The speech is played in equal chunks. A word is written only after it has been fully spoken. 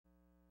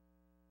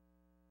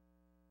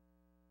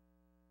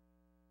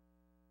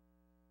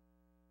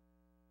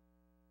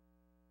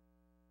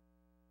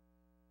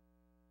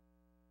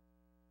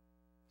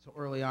So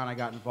early on, I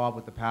got involved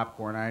with the PAP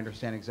Corps, and I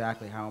understand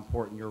exactly how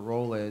important your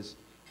role is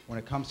when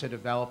it comes to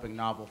developing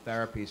novel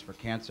therapies for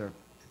cancer.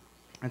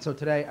 And so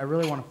today, I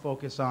really want to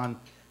focus on,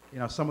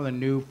 some of the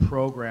new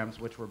programs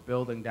which we're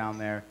building down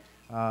there,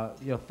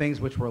 things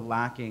which were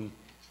lacking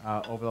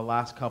over the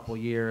last couple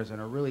years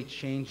and are really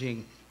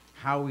changing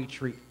how we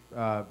treat,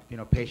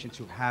 patients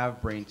who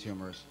have brain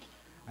tumors.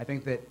 I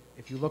think that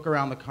if you look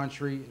around the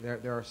country,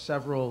 there are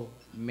several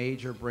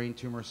major brain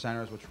tumor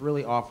centers which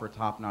really offer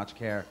top-notch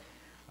care.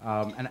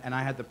 And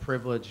I had the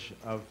privilege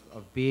of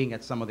being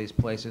at some of these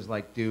places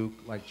like Duke,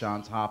 like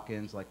Johns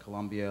Hopkins, like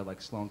Columbia,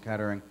 like Sloan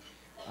Kettering.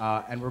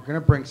 And we're going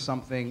to bring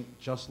something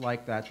just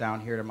like that down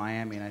here to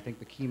Miami. And I think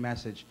the key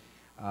message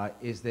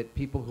is that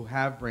people who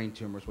have brain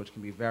tumors, which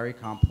can be very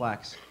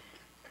complex,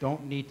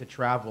 don't need to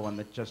travel, and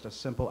that just a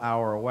simple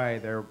hour away,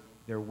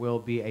 there will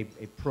be a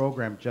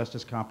program just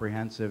as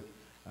comprehensive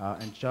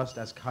and just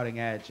as cutting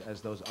edge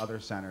as those other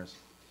centers.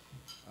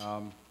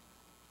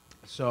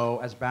 So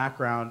as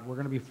background, we're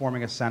going to be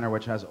forming a center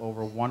which has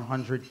over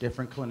 100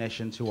 different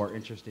clinicians who are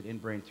interested in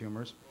brain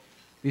tumors.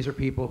 These are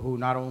people who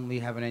not only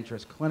have an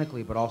interest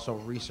clinically, but also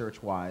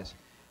research-wise.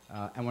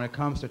 And when it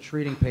comes to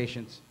treating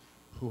patients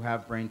who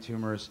have brain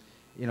tumors,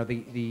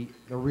 the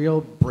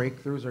real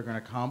breakthroughs are going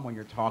to come when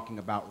you're talking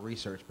about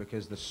research,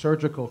 because the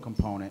surgical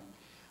component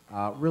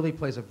really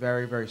plays a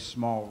very, very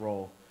small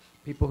role.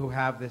 People who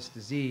have this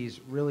disease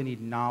really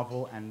need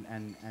novel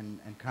and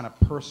kind of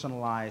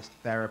personalized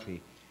therapy.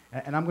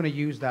 And I'm going to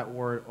use that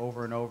word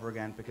over and over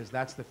again because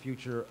that's the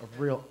future of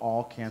real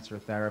all-cancer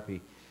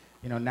therapy.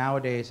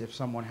 Nowadays, if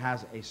someone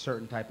has a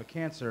certain type of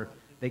cancer,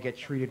 they get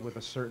treated with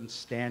a certain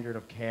standard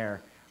of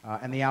care,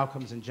 and the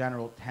outcomes in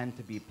general tend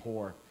to be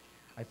poor.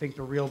 I think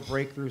the real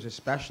breakthroughs,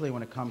 especially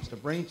when it comes to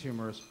brain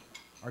tumors,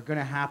 are going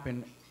to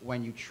happen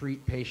when you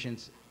treat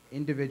patients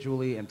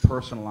individually and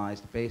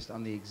personalized based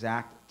on the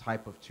exact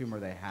type of tumor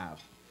they have.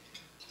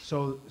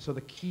 So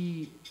the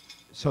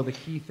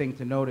key thing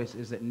to notice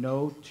is that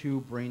no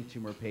two brain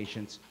tumor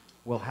patients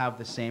will have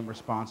the same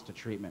response to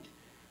treatment.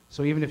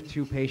 So even if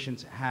two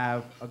patients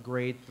have a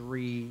grade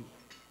 3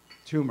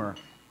 tumor,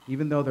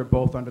 even though they're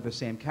both under the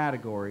same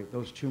category,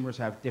 those tumors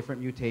have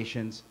different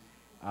mutations,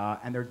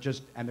 and they're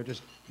just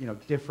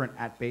different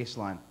at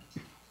baseline.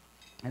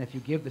 And if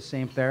you give the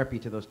same therapy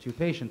to those two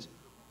patients,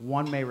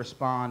 one may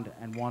respond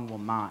and one will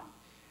not.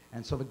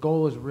 And so the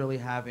goal is really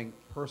having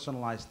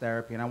personalized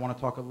therapy. And I want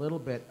to talk a little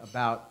bit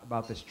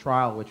about this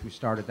trial which we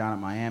started down in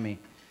Miami,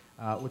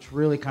 which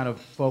really kind of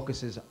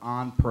focuses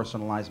on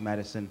personalized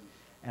medicine.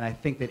 And I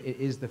think that it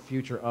is the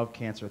future of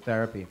cancer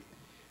therapy.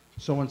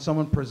 So when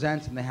someone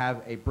presents and they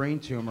have a brain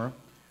tumor,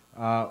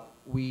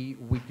 we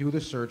do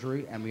the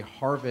surgery and we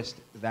harvest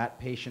that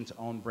patient's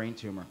own brain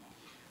tumor.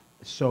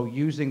 So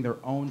using their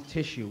own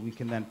tissue, we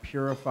can then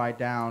purify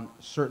down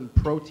certain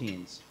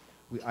proteins.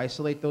 We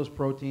isolate those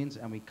proteins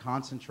and we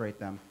concentrate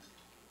them,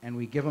 and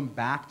we give them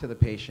back to the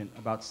patient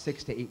about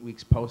 6 to 8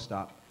 weeks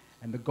post-op.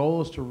 And the goal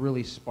is to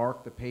really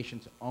spark the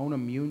patient's own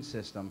immune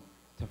system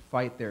to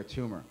fight their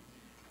tumor,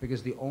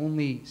 because the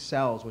only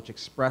cells which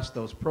express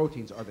those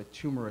proteins are the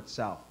tumor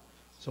itself.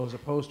 So as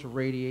opposed to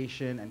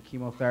radiation and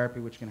chemotherapy,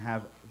 which can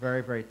have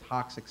very, very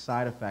toxic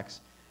side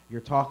effects,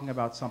 you're talking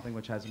about something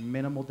which has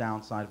minimal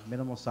downside,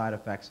 minimal side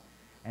effects,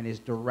 and is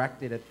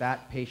directed at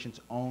that patient's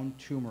own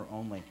tumor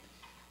only.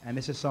 And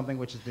this is something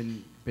which has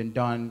been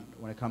done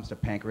when it comes to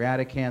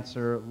pancreatic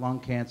cancer, lung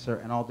cancer,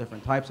 and all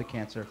different types of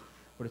cancer,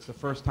 but it's the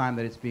first time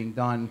that it's being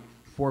done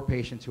for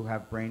patients who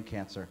have brain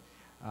cancer.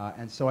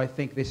 And so I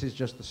think this is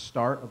just the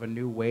start of a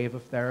new wave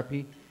of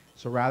therapy.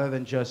 So rather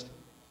than just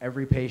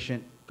every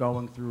patient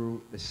going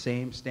through the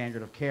same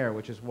standard of care,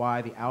 which is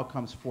why the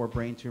outcomes for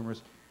brain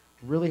tumors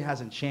really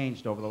hasn't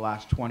changed over the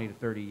last 20 to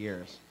 30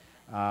 years.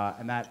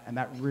 And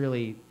that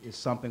really is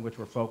something which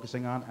we're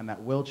focusing on, and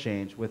that will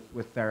change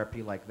with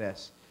therapy like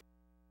this.